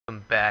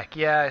back.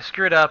 Yeah, I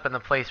screwed up and the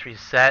place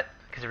reset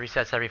because it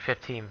resets every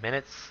 15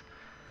 minutes.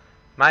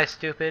 My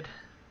stupid.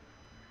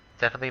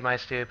 Definitely my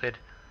stupid.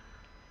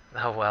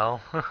 Oh well.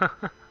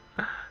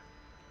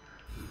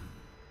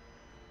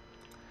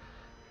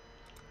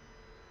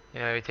 You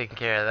know, we're taking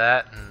care of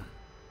that and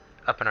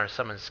upping our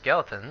summon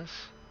skeletons.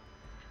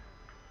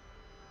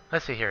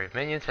 Let's see here.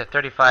 Minions have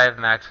 35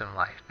 maximum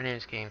life.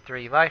 Minions gain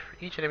 3 life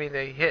for each enemy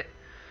they hit.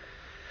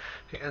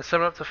 You can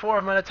summon up to 4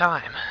 of them at a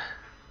time.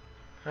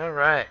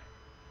 Alright.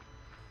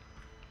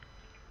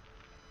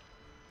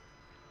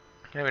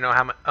 I don't even know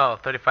how much. Oh,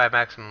 35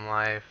 maximum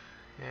life.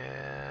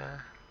 Yeah.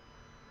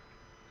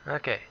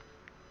 Okay.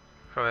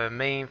 From a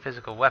main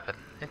physical weapon.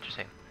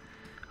 Interesting.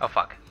 Oh,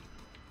 fuck.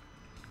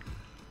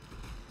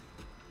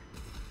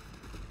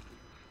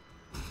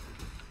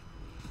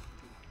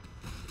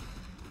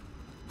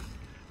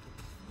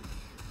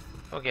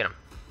 Go get him.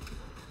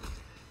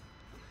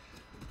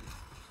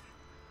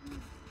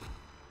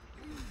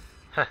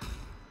 Huh.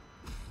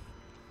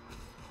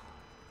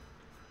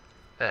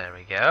 There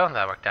we go.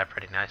 That worked out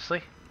pretty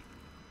nicely.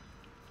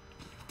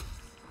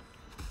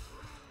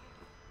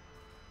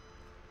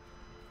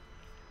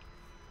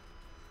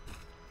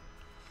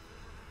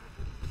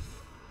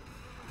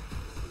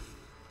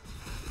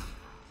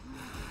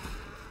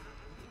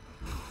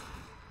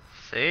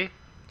 See?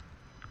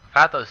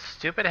 Fought those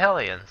stupid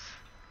Hellions.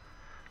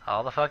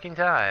 All the fucking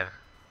time.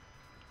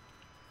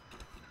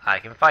 I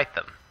can fight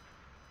them.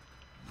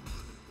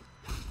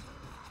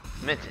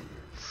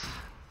 Minions.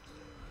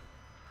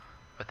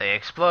 But they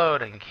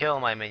explode and kill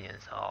my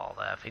minions all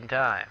the effing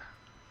time.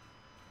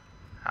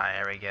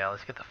 Alright, there we go.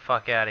 Let's get the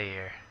fuck out of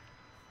here.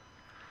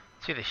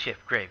 To the ship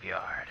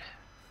graveyard.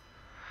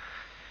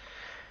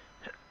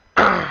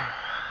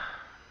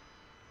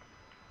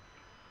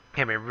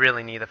 And we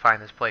really need to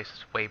find this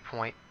place's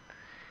waypoint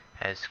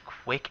as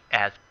quick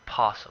as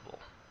possible.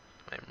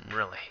 I mean,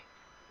 really.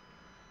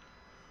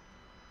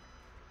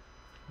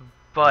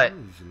 But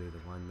I'm usually the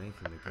one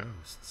making the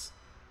ghosts.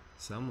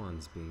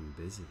 Someone's being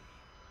busy.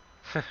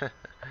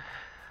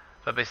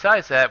 but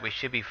besides that, we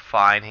should be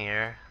fine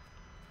here.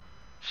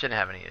 Shouldn't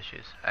have any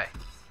issues. Hey,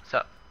 what's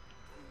up?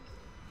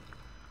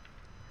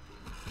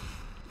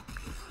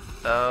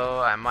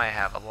 Though I might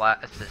have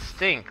a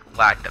distinct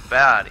lack of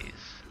bodies.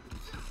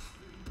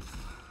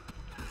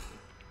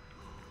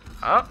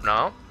 Oh,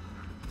 no.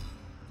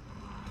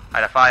 I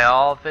defy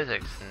all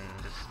physics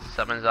and just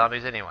summon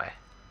zombies anyway.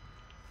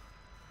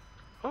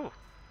 Ooh,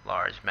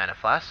 large mana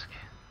flask.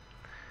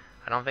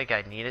 I don't think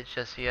I need it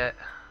just yet.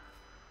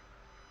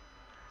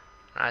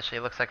 Actually,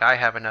 it looks like I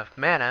have enough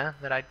mana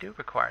that I do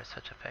require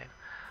such a thing.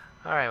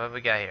 Alright, what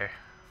we got here?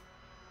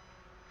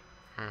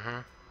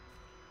 Alright,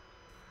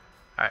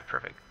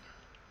 perfect.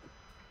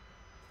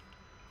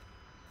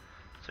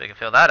 So we can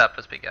fill that up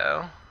as we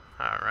go.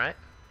 Alright.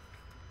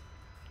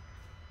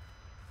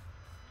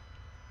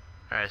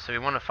 Alright, so we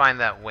want to find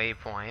that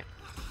waypoint.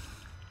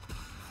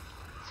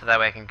 So that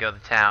way I can go to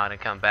town and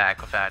come back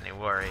without any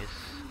worries.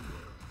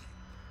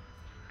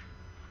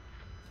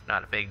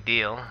 Not a big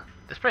deal.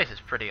 This place is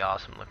pretty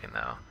awesome looking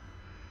though.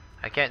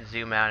 I can't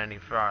zoom out any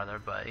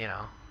farther, but you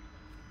know.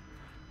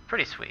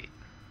 Pretty sweet.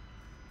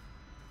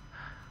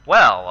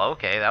 Well,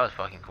 okay, that was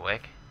fucking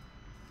quick.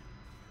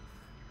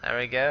 There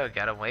we go,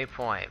 got a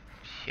waypoint.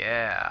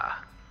 Yeah.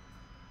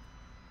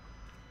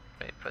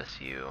 Wait, plus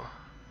you.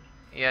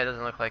 Yeah, it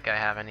doesn't look like I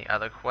have any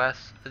other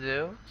quests to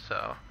do,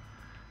 so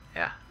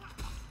yeah.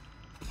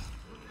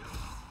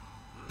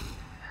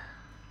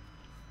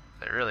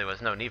 There really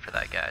was no need for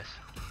that, guys.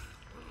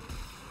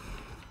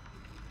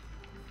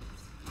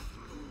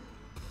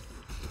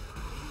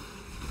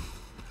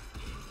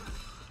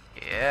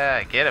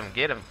 Yeah, get him,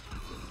 get him.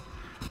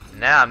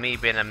 Now me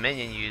being a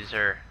minion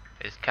user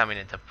is coming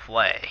into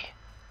play.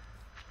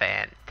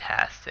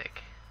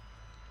 Fantastic.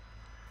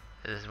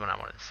 This is what I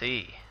want to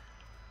see.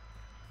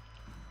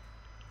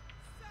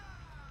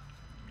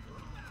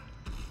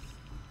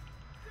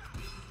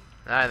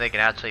 Now they can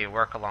actually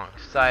work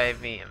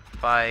alongside me and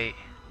fight.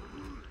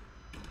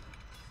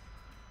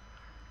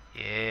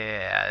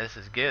 Yeah, this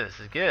is good, this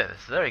is good,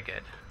 this is very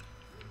good.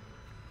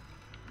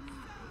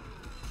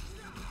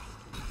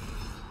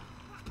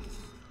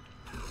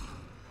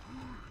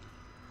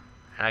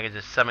 And I can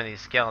just summon these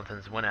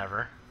skeletons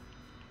whenever.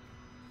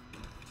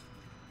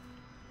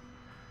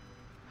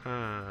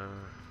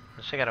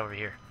 Let's check out over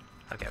here.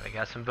 Okay, we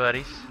got some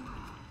buddies.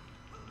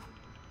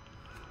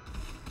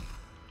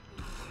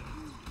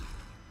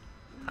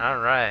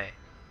 Alright.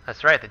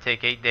 That's right, they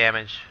take 8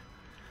 damage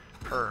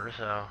per,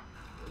 so.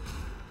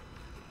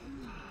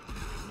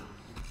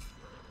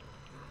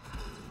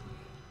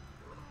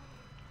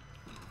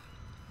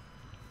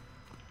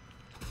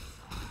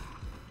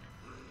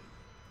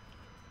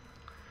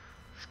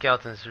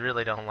 Skeletons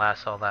really don't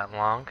last all that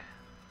long.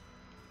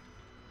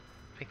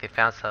 I think they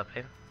found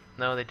something.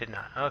 No, they did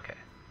not. Okay.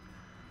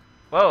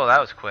 Whoa, that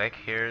was quick.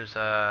 Here's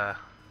the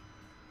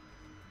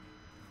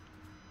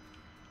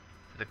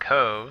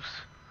coves.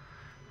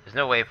 There's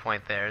no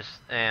waypoint there,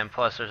 and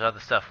plus there's other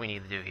stuff we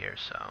need to do here,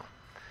 so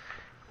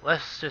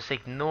let's just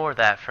ignore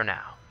that for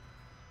now.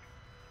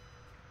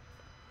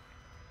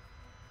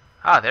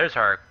 Ah, there's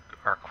our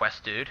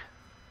quest dude.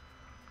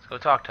 Let's go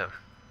talk to him.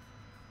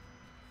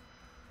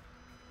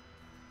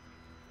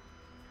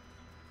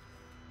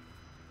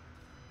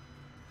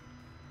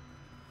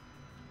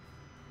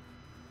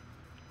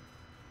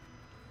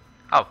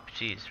 Oh,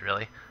 jeez,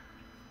 really?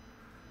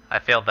 I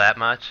failed that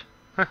much?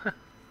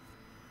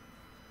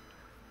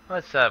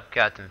 What's up,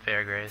 Captain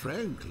Fairgraves?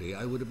 Frankly,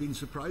 I would have been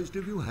surprised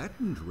if you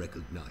hadn't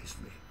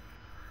recognized me.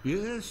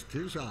 Yes,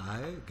 'tis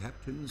I,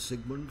 Captain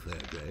Sigmund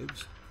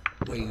Fairgraves,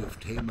 wave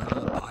tamer,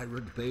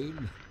 pirate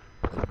bane,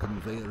 and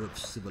conveyor of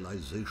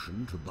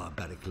civilization to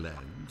barbaric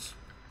lands.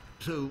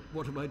 So,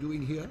 what am I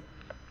doing here?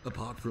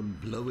 Apart from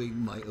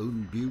blowing my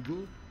own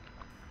bugle?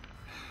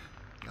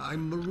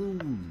 I'm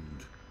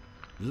marooned,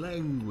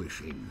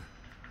 languishing,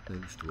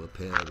 thanks to a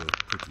pair of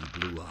pretty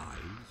blue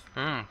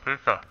eyes.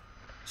 Pizza.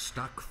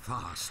 Stuck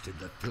fast in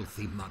the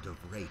filthy mud of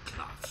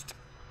Rayclast,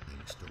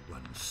 thanks to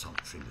one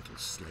sultry little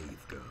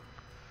slave girl.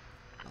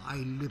 I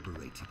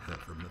liberated her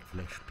from the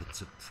flesh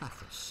pits of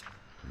Trathus,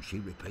 and she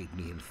repaid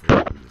me in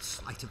full with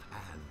sleight of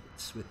hand and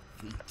swift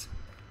feet.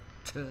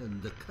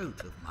 Turned the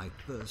coat of my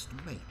first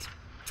mate,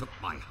 took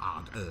my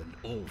hard-earned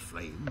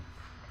all-flame,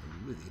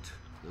 and with it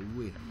the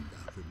wind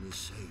out of my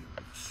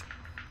sails.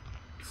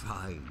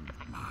 Find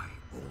my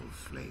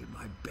all-flame,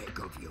 I beg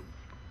of you.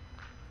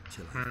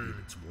 Till I feel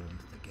its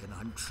warmth again,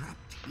 I'm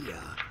trapped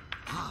here,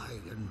 high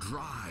and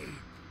dry,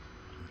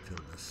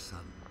 until the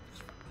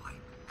sun's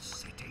final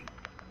setting.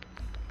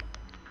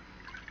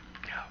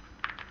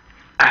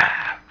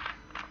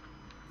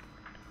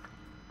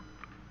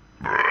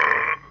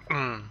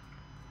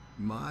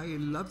 My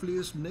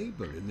loveliest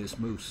neighbor in this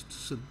most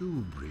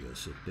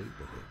salubrious of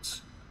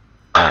neighborhoods.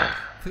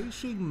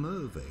 Facing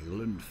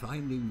Mervale and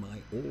finding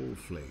my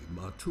all-flame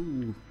are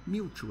two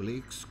mutually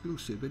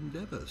exclusive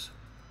endeavors.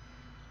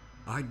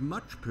 I'd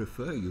much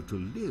prefer you to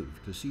live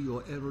to see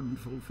your errand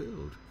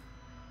fulfilled.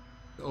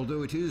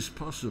 Although it is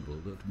possible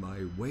that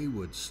my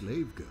wayward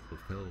slave girl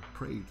fell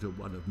prey to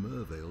one of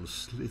Mervale's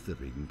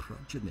slithering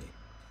progeny.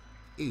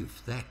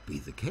 If that be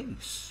the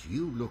case,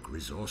 you look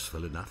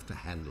resourceful enough to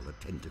handle a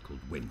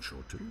tentacled wench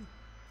or two.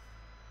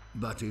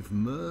 But if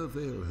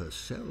Mervale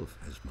herself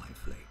has my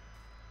flame,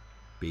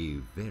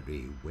 be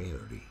very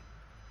wary.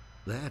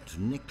 That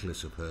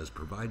necklace of hers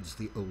provides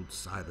the old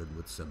siren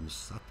with some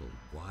subtle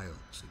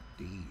wiles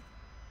indeed.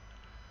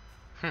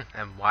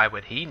 And why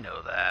would he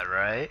know that,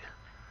 right?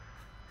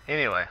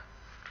 Anyway,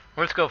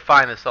 let's go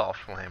find this all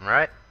flame,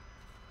 right?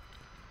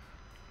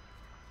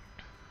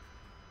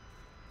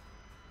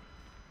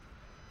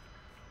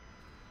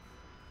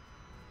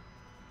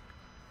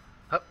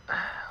 Oh,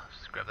 let's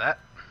just grab that.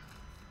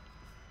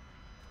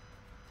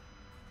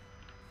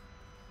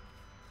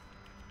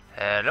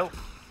 Hello.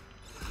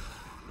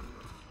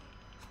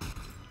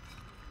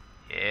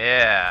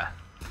 Yeah.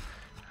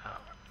 Oh.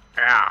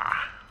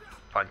 Ah.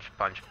 Punch,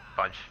 punch,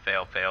 punch.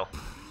 Fail, fail.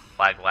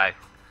 Lag, lag.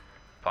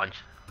 Punch,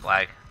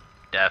 lag.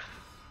 Def.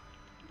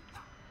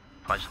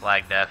 Punch,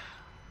 lag, def.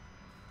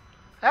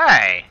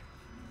 Hey!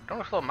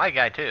 Don't slow my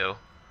guy too.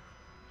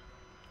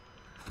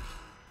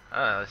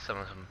 Let's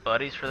summon some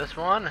buddies for this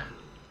one.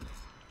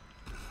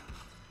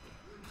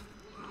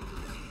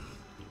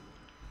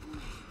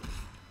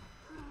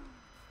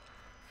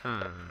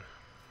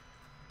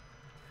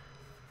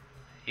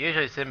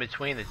 Usually it's in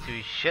between the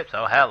two ships.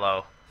 Oh,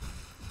 hello.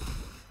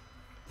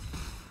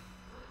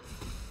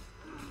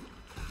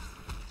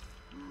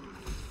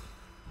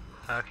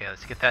 Okay,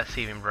 let's get that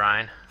seething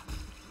brine.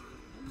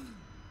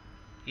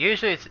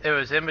 Usually it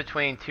was in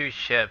between two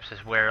ships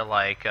is where,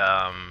 like,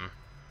 the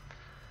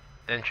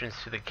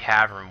entrance to the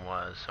cavern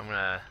was. So I'm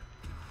gonna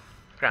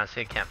look around and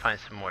see if I can't find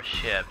some more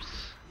ships.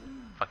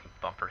 Fucking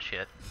bumper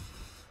shit.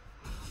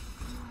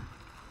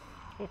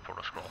 Ooh,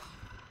 portal scroll.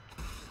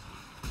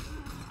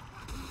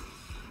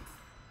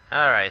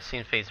 Alright,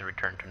 scene phase of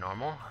return to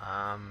normal.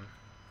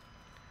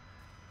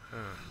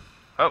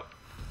 Oh!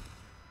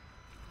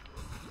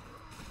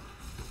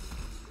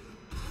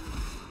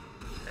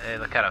 They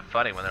look kind of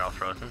funny when they're all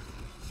frozen.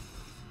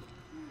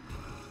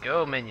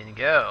 Go, minion,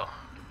 go!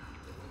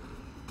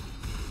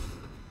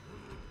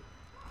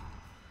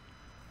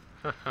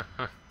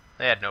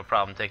 They had no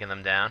problem taking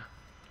them down.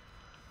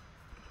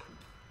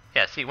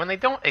 Yeah, see, when they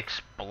don't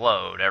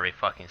explode every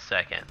fucking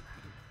second,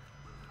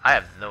 I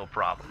have no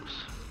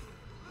problems.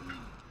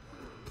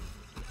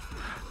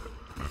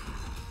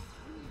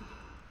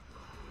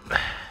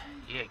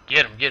 Yeah,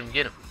 get him, get him,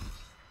 get him.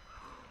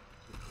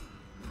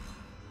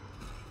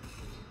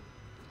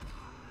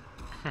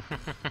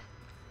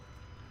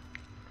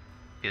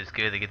 Feels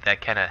good to get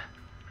that kind of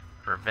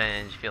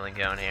revenge feeling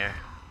going here.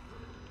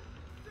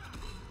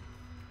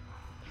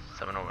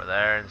 Someone over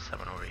there and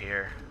someone over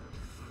here.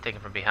 Take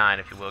him from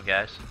behind, if you will,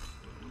 guys.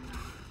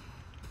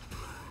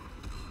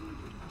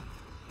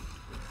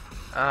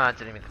 I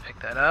didn't even pick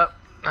that up.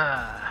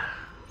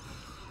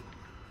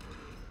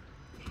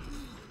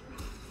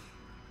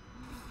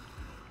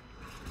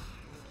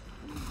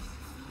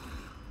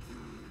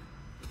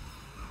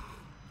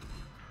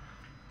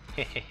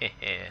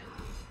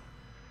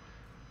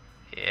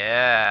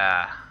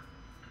 Yeah.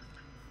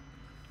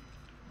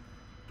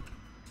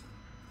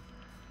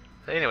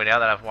 So anyway, now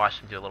that I've watched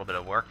him do a little bit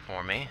of work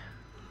for me,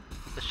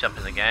 let's jump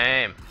in the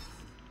game.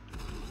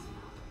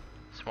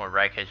 Some more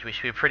wreckage. We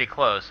should be pretty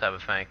close, I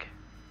would think.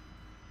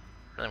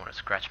 Really want to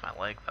scratch my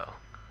leg, though.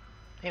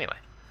 Anyway.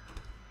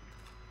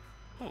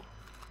 Ooh.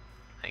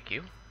 Thank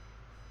you.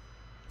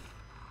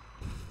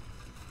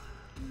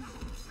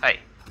 Hey.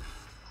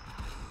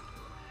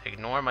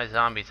 Ignore my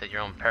zombies at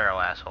your own peril,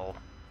 asshole.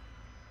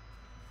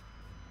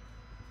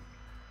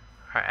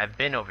 Alright, I've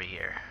been over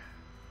here.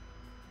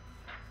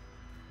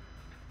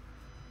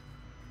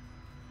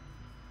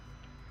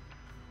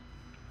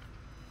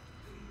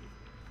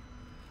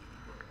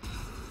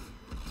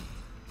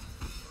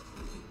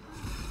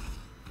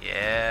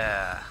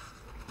 Yeah.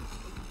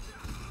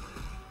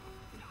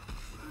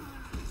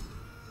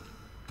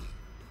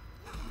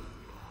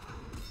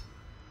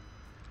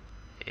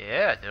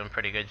 Yeah, doing a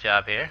pretty good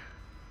job here.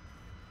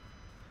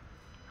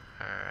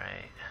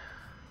 Alright.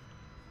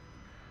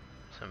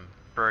 Some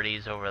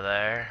birdies over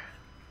there.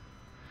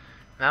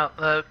 Now,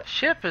 the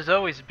ship has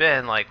always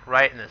been, like,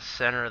 right in the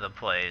center of the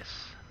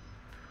place.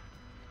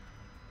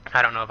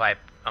 I don't know if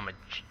I'm a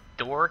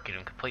dork and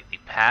I'm completely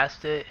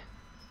past it.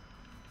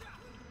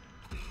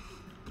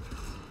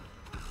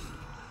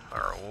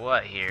 Or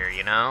what here,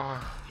 you know?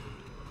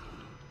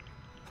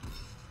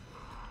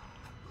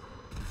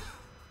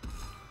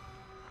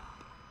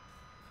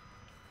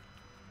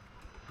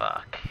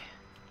 Fuck.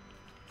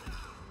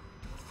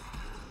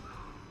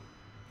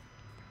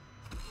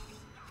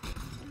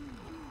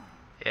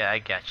 Yeah, I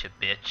got you,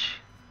 bitch.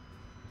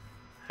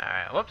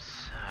 Alright,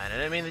 whoops. I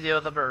didn't mean to deal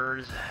with the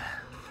birds.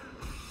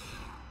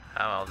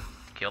 Oh, I'll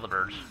kill the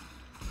birds.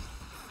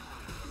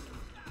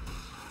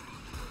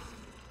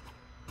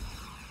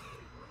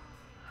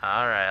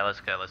 Alright,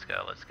 let's go, let's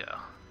go, let's go.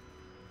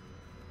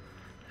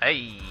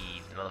 Hey,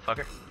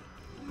 motherfucker.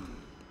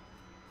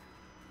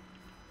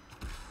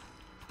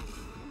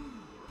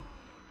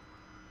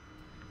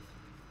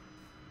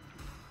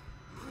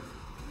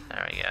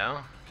 There we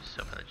go. Just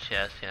open the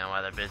chest, you know,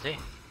 while they're busy.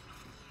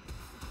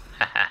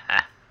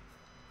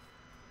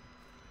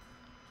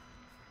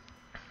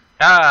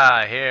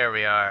 Ah, here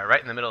we are,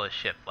 right in the middle of the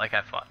ship, like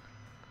I thought.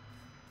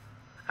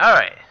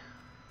 Alright.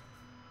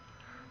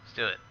 Let's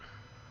do it.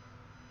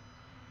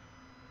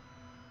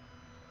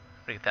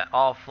 Get that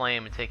all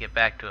flame and take it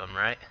back to him,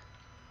 right?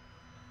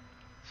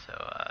 So,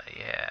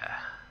 yeah.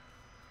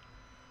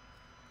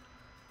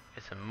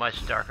 Get some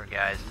much darker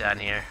guys down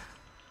here.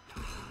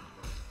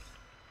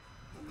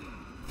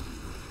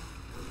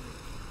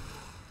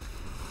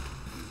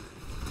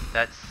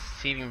 That's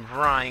seething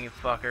brine,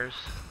 fuckers.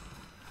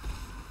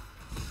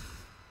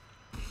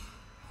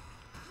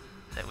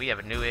 That we have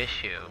a new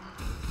issue.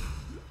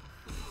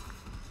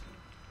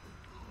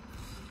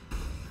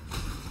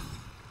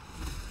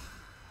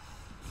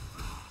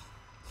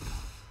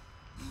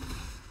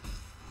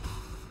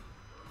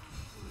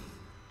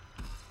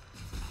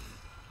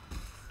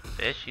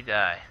 Bitch, you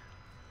die.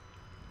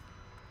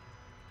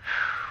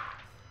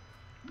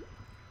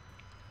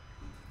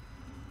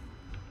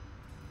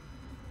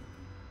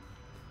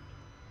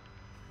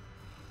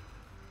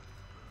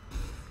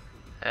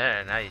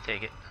 There, now you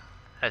take it.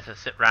 Has to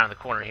sit around the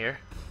corner here.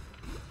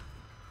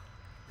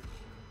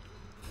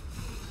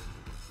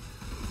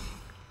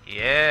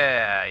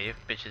 Yeah, you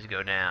bitches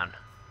go down.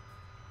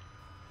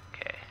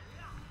 Okay.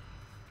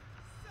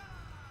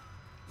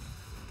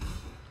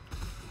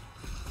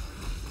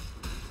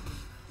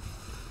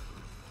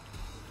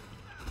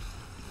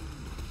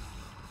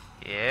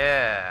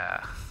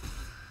 Yeah.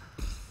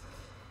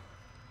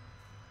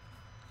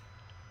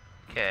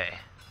 Okay.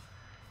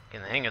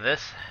 Getting the hang of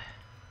this.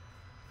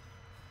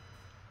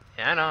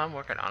 Yeah, I know, I'm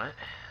working on it.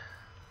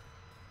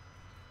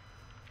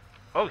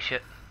 Oh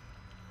shit.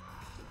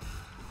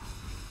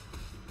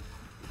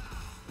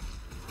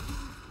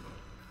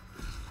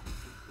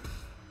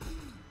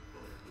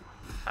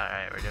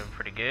 Alright, we're doing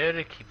pretty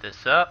good. Keep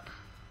this up.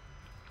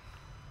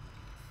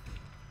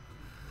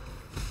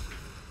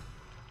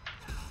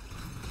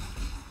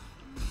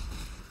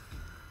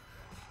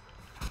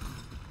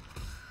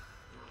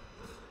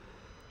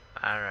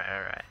 Alright,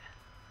 alright.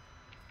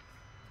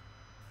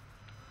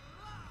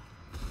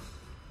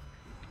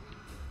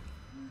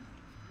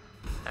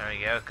 There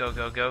we go. Go,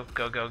 go, go,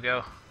 go, go,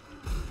 go.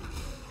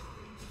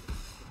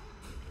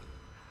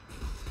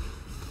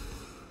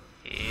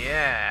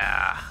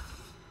 Yeah.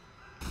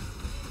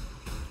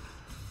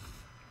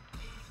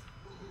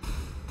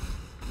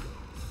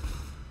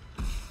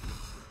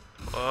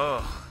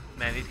 Whoa.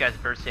 Man, these guys'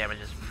 burst damage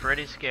is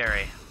pretty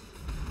scary.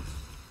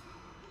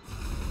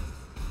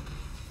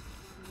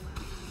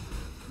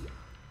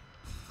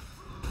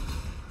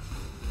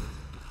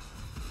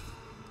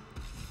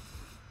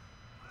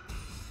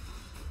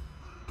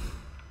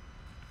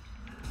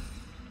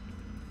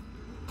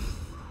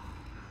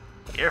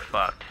 You're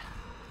fucked.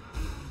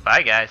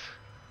 Bye, guys.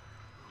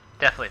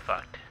 Definitely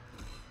fucked.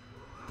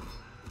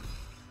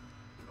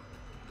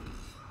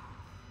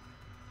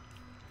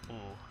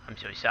 Ooh, I'm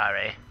so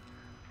sorry.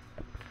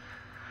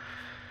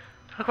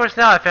 Of course,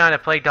 now I found a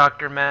Plague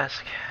Doctor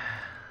mask.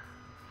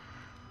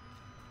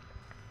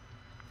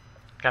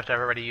 After I've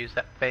already used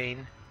that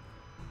Bane.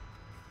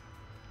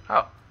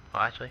 Oh,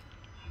 well, actually.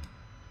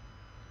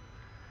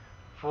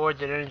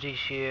 Forged energy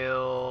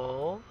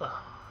shield.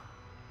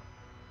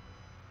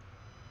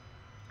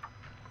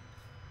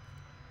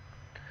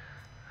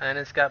 And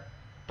it's got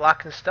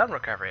block and stun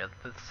recovery.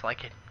 It's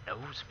like it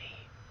knows me.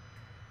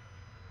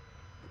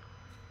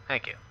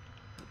 Thank you.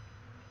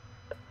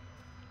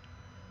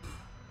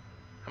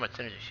 How much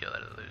energy shield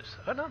did I lose?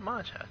 Oh, not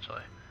much,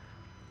 actually.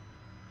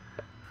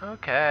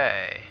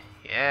 Okay.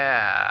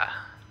 Yeah.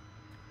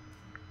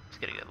 Let's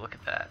get a good look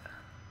at that.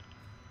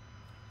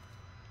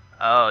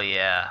 Oh,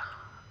 yeah.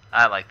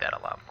 I like that a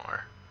lot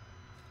more.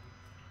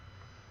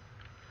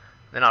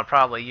 Then I'll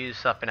probably use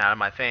something out of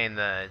my thing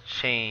to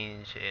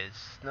change its...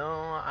 No,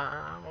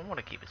 I want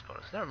to keep its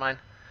bonus. Never mind.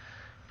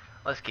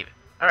 Let's keep it.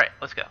 Alright,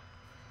 let's go.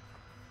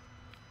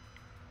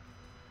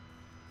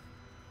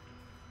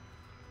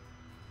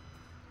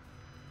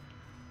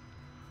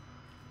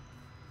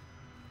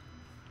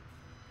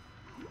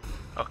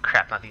 Oh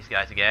crap, not these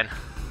guys again.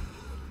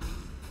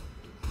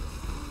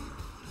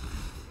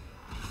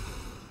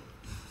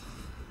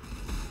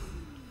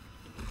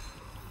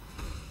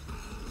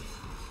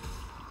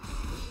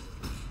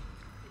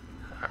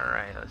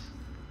 Alright, let's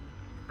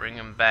bring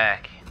him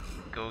back.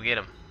 Go get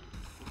him.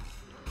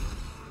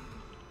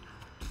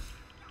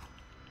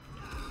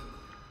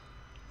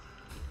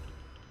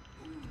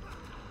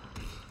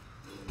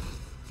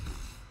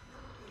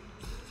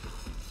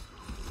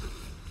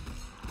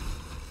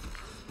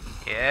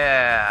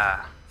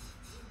 Yeah.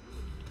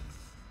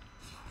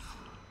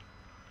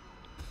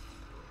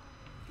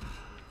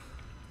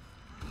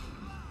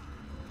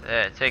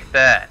 There, take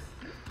that.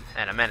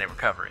 And a minute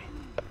recovery.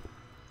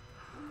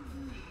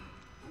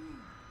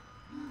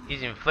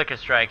 Using Flicker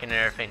Strike and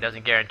everything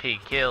doesn't guarantee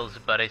kills,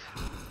 buddies.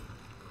 In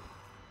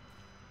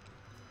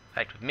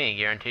fact, with me, it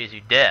guarantees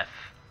you death.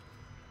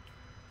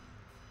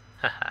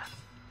 Haha.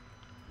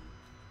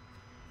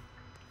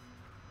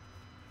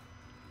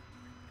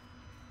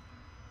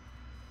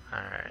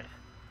 Alright.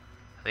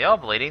 Are they all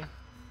bleeding?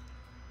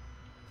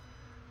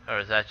 Or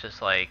is that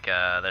just like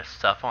there's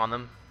stuff on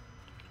them?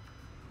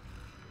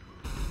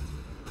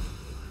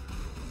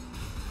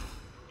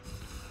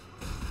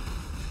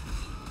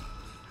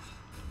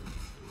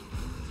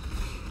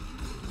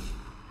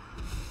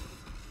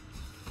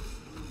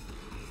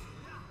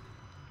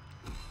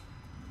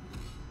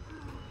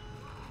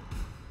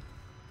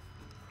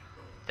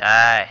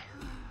 Die.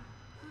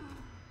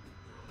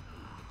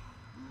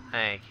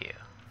 Thank you.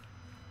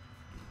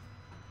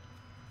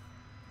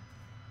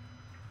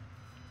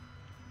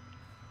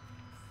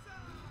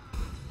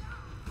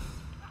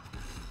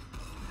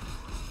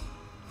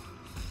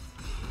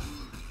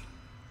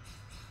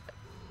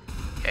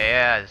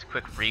 Yeah, just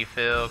quick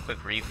refill,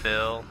 quick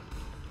refill.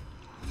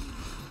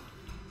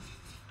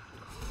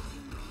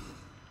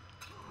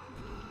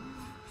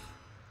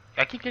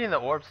 I keep getting the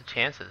orbs of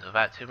chances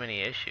without too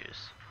many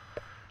issues.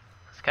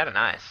 It's kind of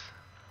nice.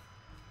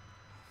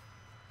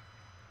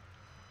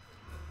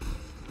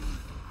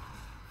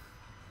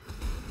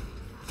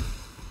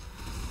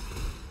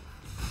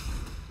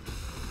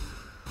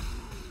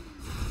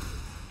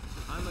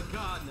 I'm a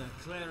gardener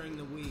clearing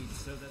the weeds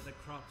so that the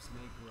crops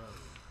may grow.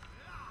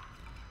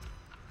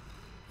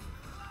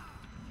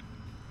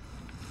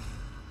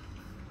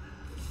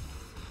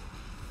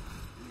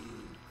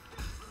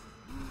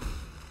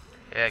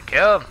 Yeah,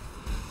 kill him.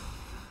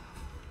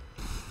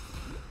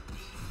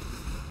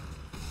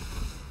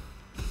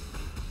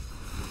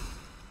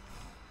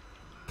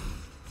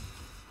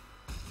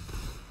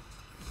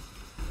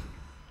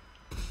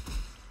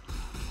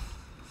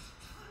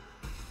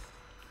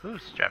 Ooh,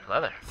 strap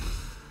leather.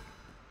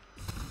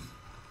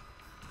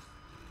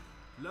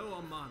 Low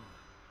on mana.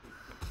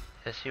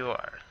 Yes, you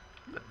are.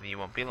 But you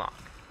won't be long.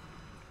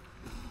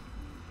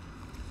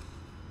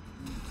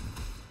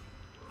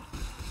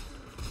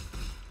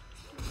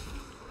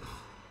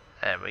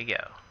 There we go.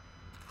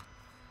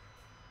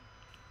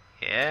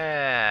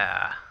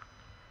 Yeah.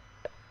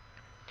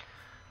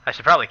 I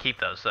should probably keep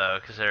those though,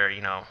 because they're,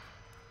 you know,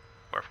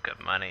 worth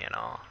good money and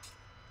all.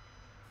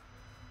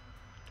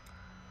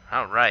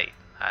 Alright.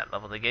 I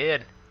leveled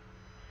again.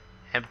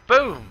 And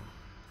boom!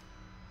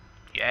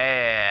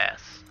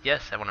 Yes!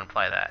 Yes, I want to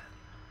apply that.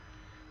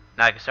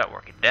 Now I can start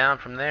working down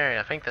from there.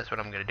 I think that's what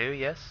I'm going to do.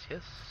 Yes,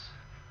 yes.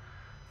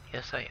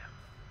 Yes, I am.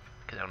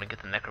 Because I want to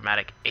get the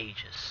necromantic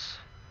aegis.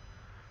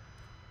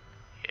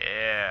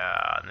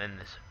 Yeah, and then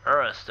this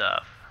Ura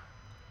stuff.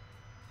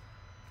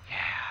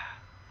 Yeah.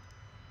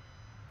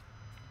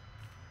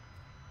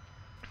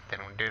 Then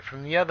we'll do it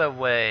from the other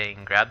way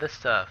and grab this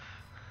stuff.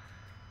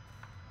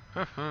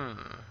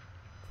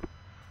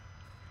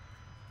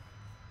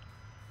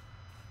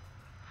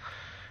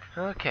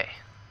 Okay.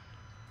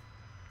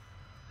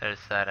 There's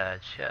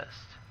that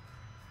chest.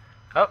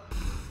 Oh!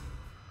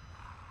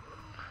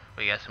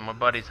 We got some more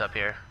buddies up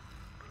here.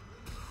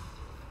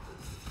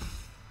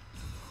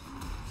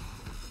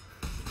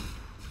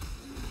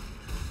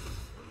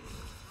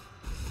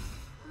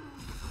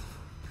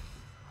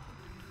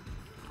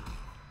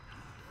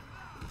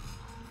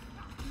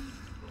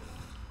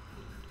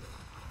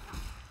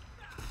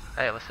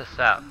 Hey, what's this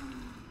out?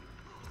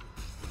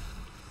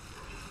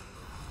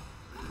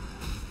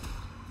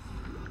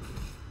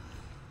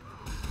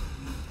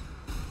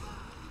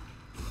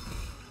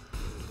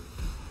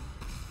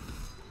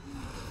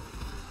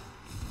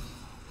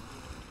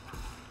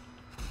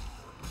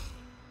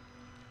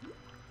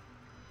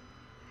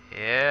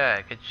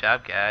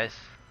 job, guys.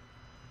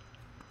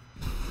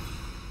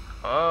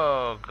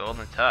 Oh,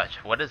 golden touch.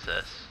 What is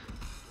this?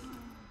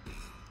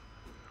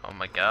 Oh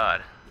my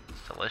god.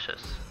 It's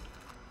delicious.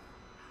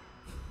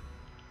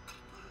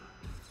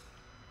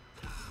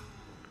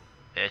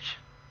 Bitch.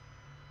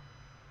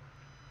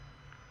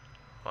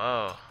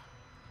 Whoa.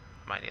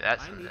 Might need that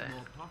I someday. need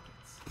more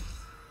pockets. You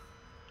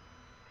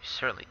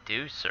certainly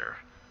do, sir.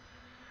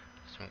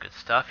 Some good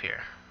stuff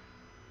here.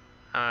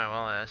 Alright,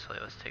 well, actually,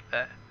 let's take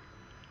that.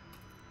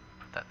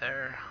 Put that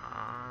there.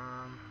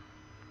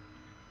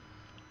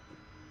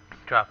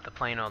 Drop the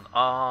plain old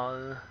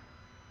all.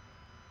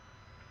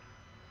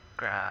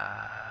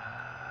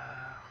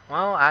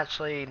 Well,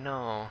 actually,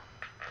 no.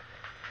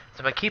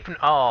 So by keeping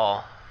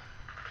all,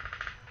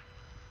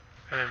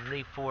 I'm gonna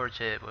reforge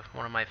it with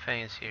one of my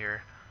fangs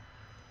here.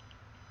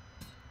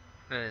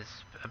 It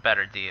is a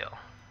better deal.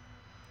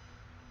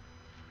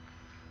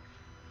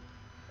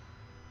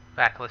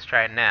 Back, let's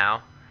try it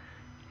now.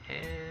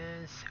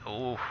 Is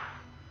ooh.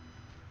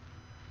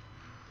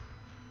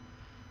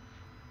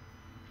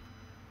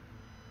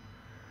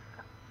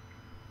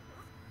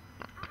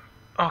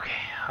 Okay,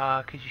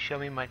 could you show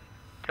me my...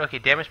 Okay,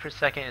 damage per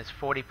second is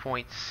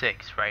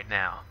 40.6 right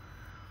now.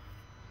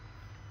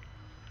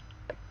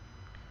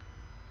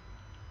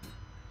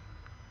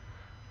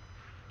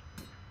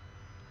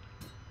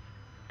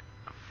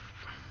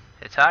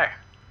 It's higher.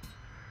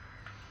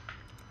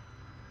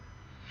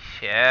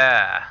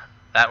 Yeah,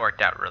 that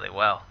worked out really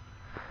well.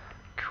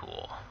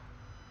 Cool.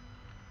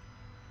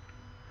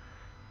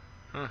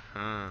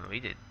 We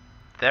did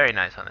very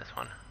nice on this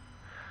one.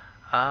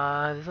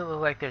 Doesn't look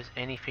like there's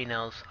anything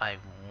else I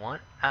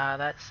want out of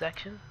that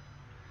section.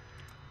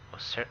 Well,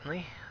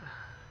 certainly.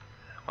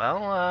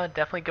 Well,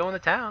 definitely go in the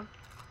town.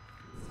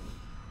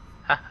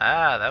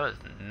 Haha, that was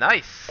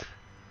nice.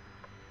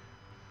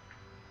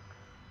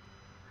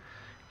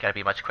 Gotta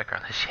be much quicker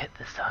on this shit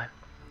this time.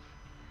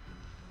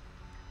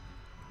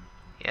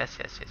 Yes.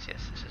 This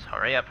is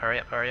hurry up.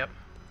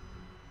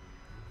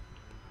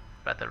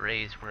 About the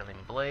raised whirling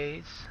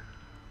blades.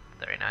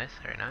 Very nice.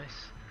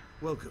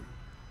 Welcome.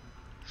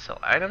 Sell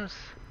items.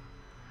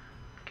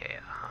 Okay,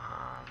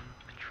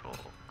 control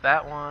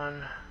that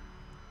one.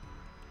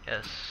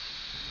 Yes.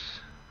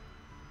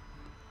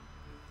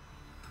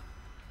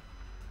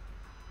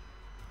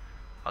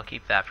 I'll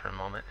keep that for a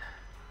moment.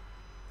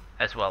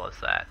 As well as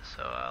that.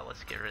 So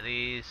let's get rid of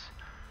these.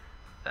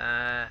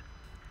 That.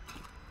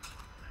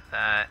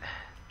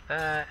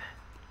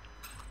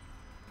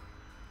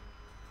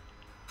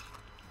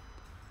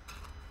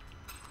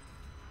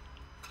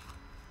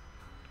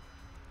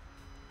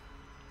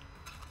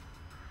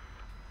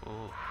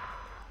 Ooh.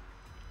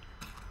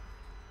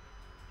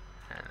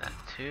 And that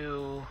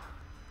too.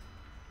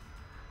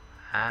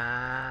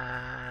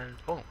 And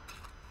boom.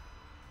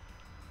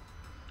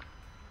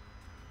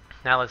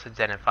 Now let's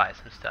identify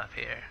some stuff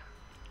here.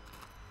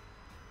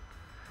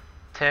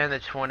 10 to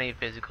 20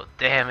 physical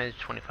damage,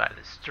 25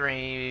 to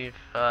strength.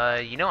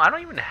 You know, I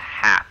don't even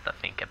have to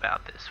think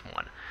about this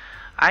one.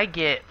 I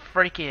get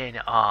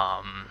freaking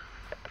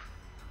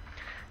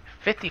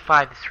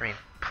 55 to strength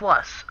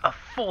plus a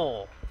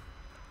full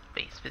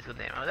base physical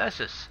damage. Oh, that's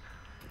just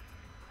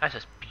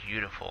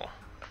beautiful.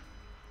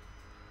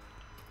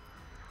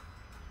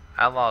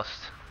 I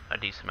lost a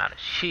decent amount of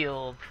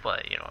shield,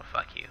 but you know,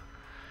 fuck you.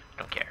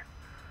 Don't care.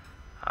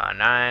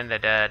 9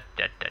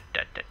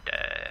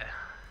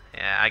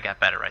 Yeah, I got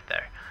better right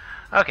there.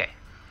 Okay.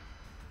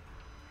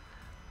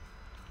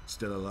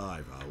 Still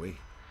alive, are we?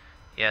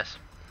 Yes,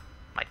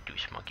 my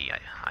douche monkey, I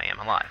am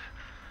alive.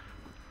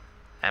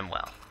 And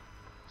well,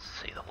 to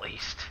say the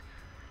least.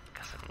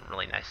 Got some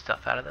really nice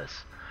stuff out of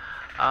this.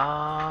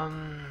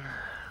 Alright,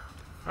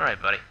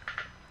 buddy.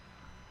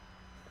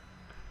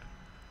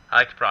 I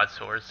like the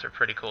broadswords, they're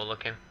pretty cool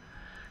looking.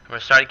 I'm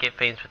gonna start to get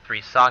fames with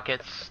 3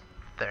 sockets.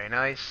 Very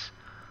nice.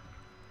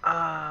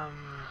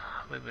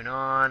 Moving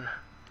on.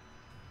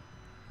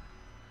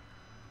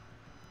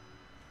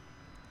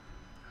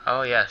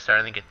 Oh yeah,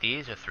 starting to get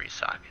these with 3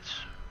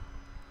 sockets.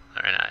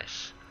 Very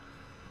nice.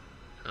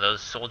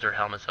 Those soldier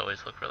helmets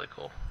always look really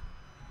cool.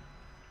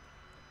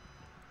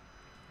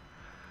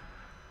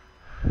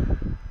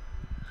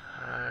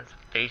 It's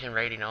evasion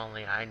rating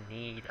only. I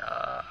need,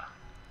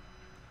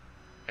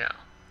 you know,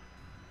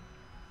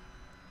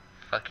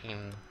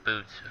 fucking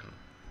boots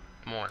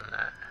more than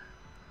that.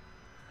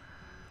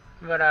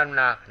 But I'm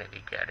not gonna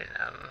be getting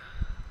them.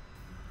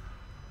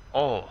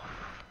 Oh.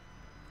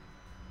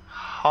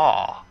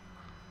 Ha.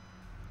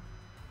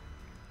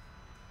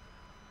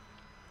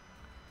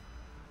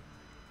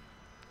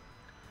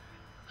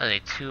 A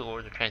 2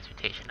 order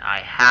transmutation. I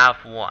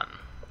have one.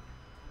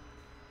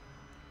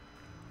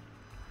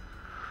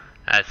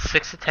 That's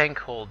 6 to 10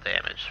 cold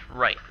damage.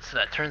 Right, so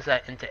that turns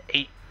that into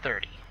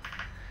 830.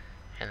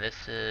 And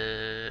this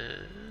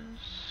is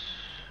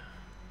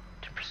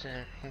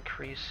 10%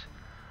 increase.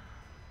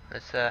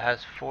 This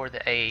has 4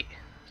 to 8,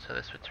 so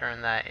this would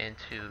turn that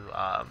into,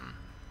 I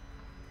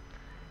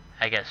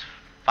guess,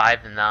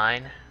 5 to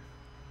 9.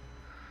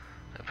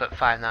 I put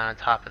 5 to 9 on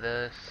top of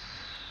this.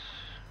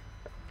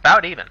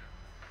 About even.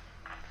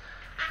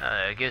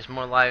 It gives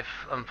more life,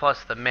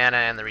 plus the mana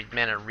and the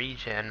mana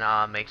regen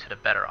makes it a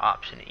better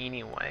option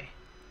anyway.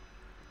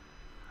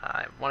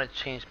 I want to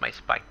change my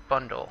spike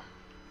bundle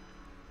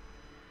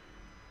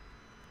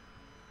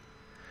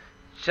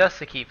just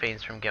to keep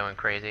things from going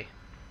crazy.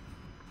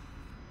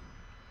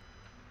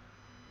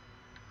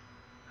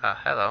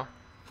 Hello.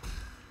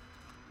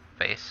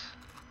 Face.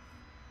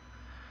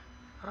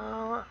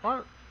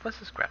 Well, let's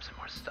just grab some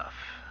more stuff.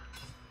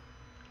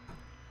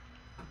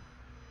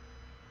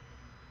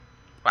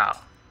 Wow.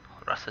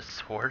 Rusted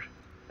sword.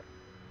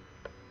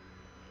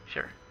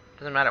 Sure.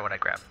 Doesn't matter what I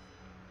grab.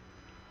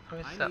 I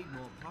need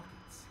more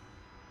pockets.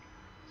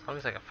 As long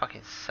as I can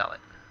fucking sell it.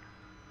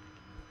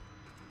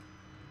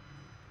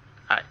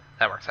 Alright,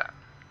 that works out.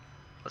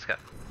 Let's go.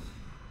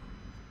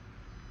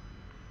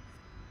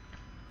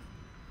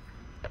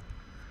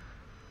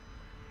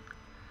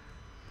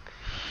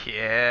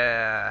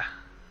 Yeah.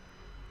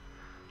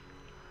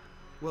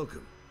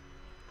 Welcome.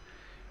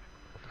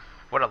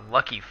 What a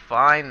lucky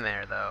find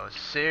there, though.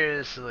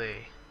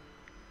 Seriously.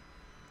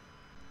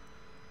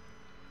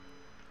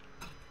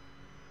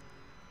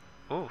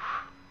 Oof.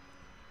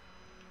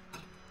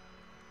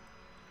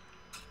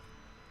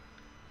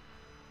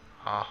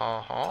 Ha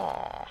ha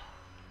ha.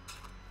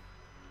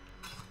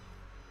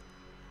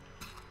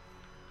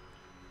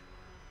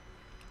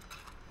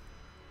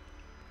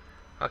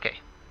 Okay.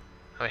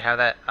 We have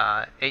that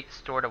 8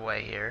 stored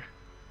away here.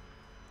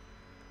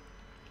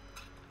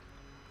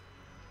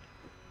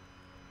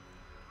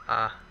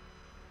 Okay,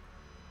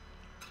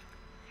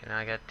 now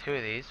I got 2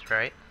 of these,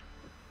 right?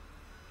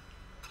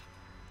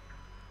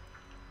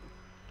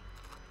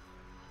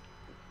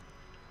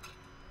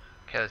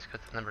 Okay, let's go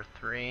to number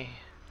 3.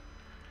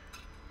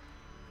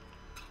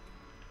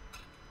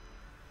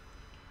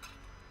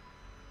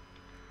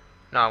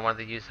 No, I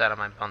wanted to use that on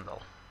my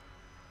bundle.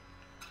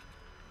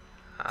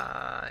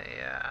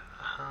 Yeah.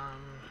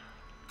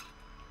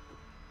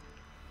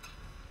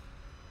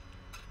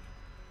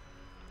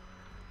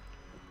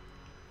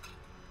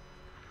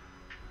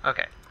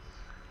 Okay.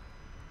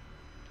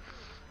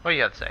 What do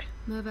you got to say?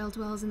 Mervale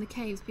dwells in the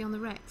caves beyond the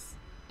wrecks,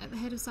 at the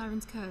head of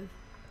Siren's Cove.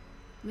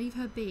 Leave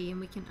her be, and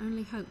we can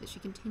only hope that she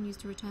continues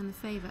to return the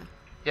favor.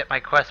 Yet my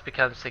quest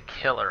becomes to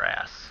kill her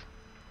ass.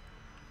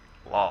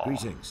 Lol.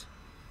 Greetings.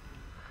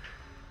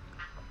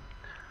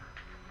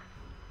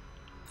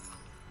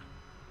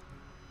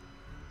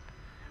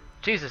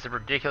 Jesus, the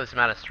ridiculous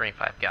amount of strength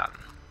I've gotten.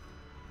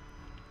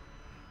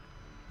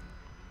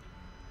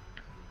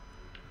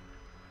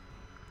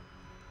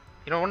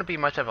 You don't want to be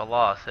much of a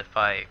loss if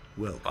I...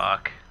 Welcome.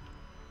 Fuck.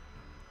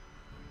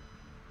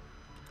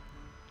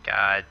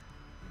 God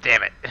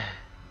damn it.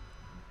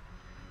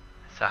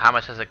 So how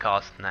much does it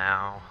cost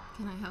now?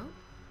 Can I help?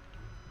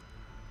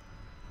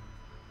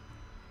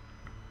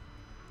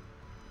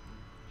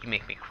 You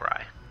make me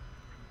cry.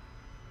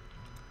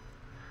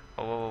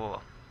 Whoa, whoa, whoa,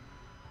 whoa.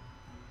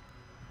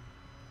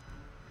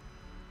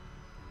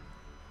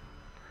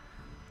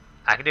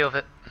 I can deal with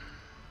it.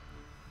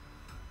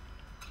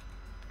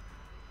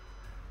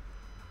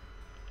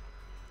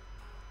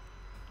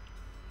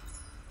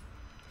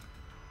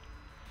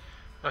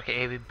 Okay,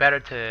 it'd be better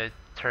to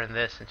turn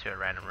this into a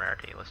random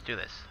rarity. Let's do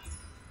this.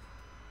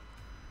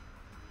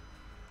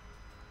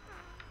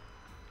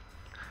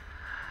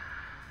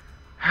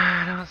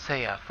 Don't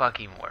say a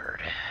fucking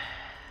word.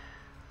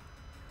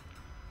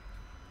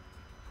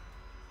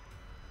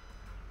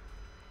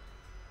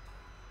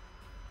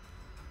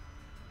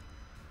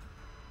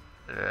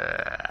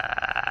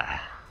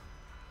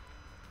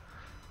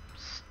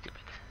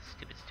 Stupid,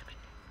 stupid, stupid.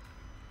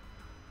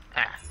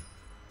 Ah.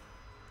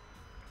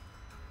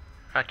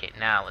 Okay,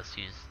 now let's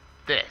use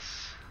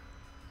this.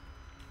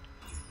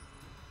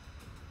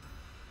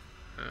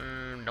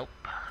 Nope.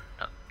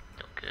 Nope.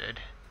 No good.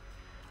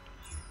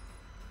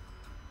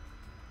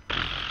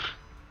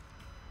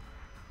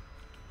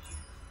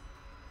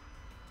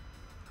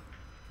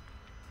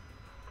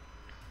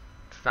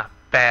 It's not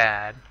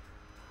bad.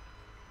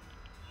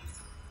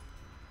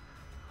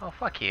 Oh,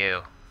 fuck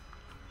you.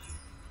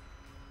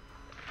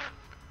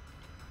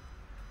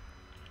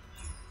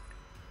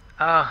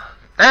 Oh,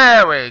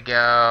 there we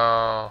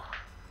go.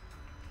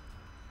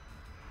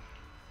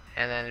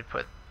 And then you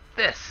put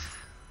this.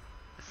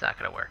 It's not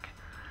gonna work.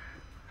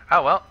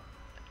 Oh well.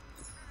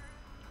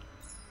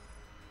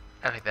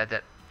 I think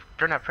that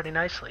turned out pretty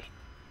nicely.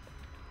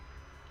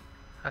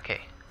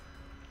 Okay.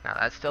 Now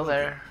that's still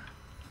there.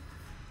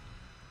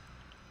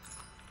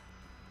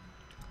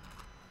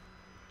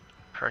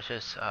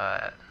 Purchase,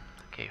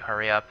 okay,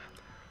 hurry up.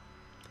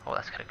 Oh,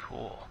 that's kinda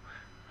cool.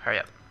 Hurry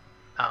up.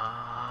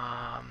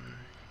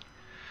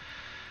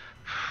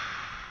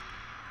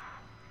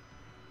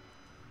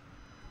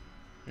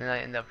 Then I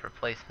end up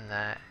replacing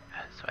that,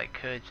 so I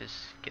could just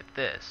get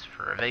this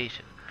for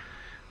evasion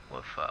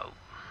with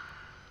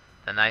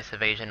the nice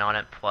evasion on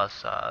it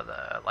plus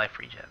the life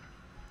regen.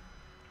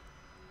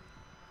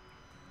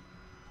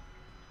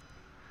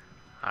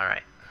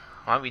 Alright,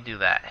 why don't we do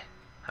that?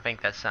 I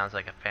think that sounds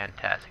like a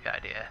fantastic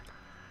idea.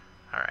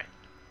 Alright.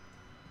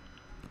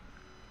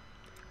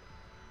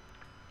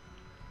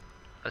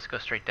 let's go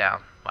straight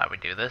down while we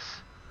do this.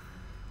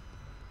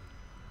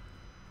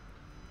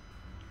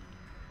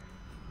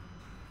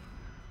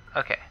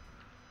 Okay.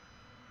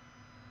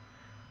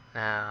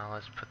 Now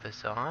let's put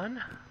this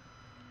on.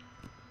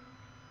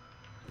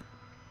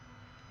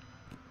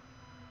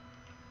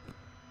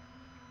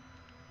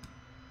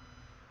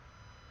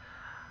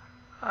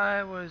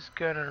 I was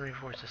gonna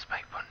reinforce the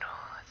spike bundle,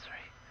 that's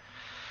right.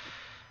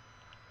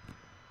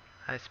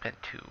 I spent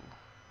 2.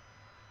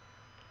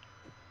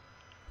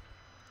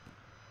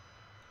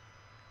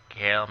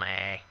 Kill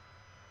me.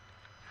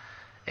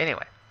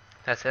 Anyway,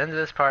 that's the end of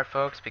this part,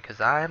 folks, because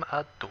I'm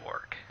a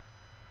dork.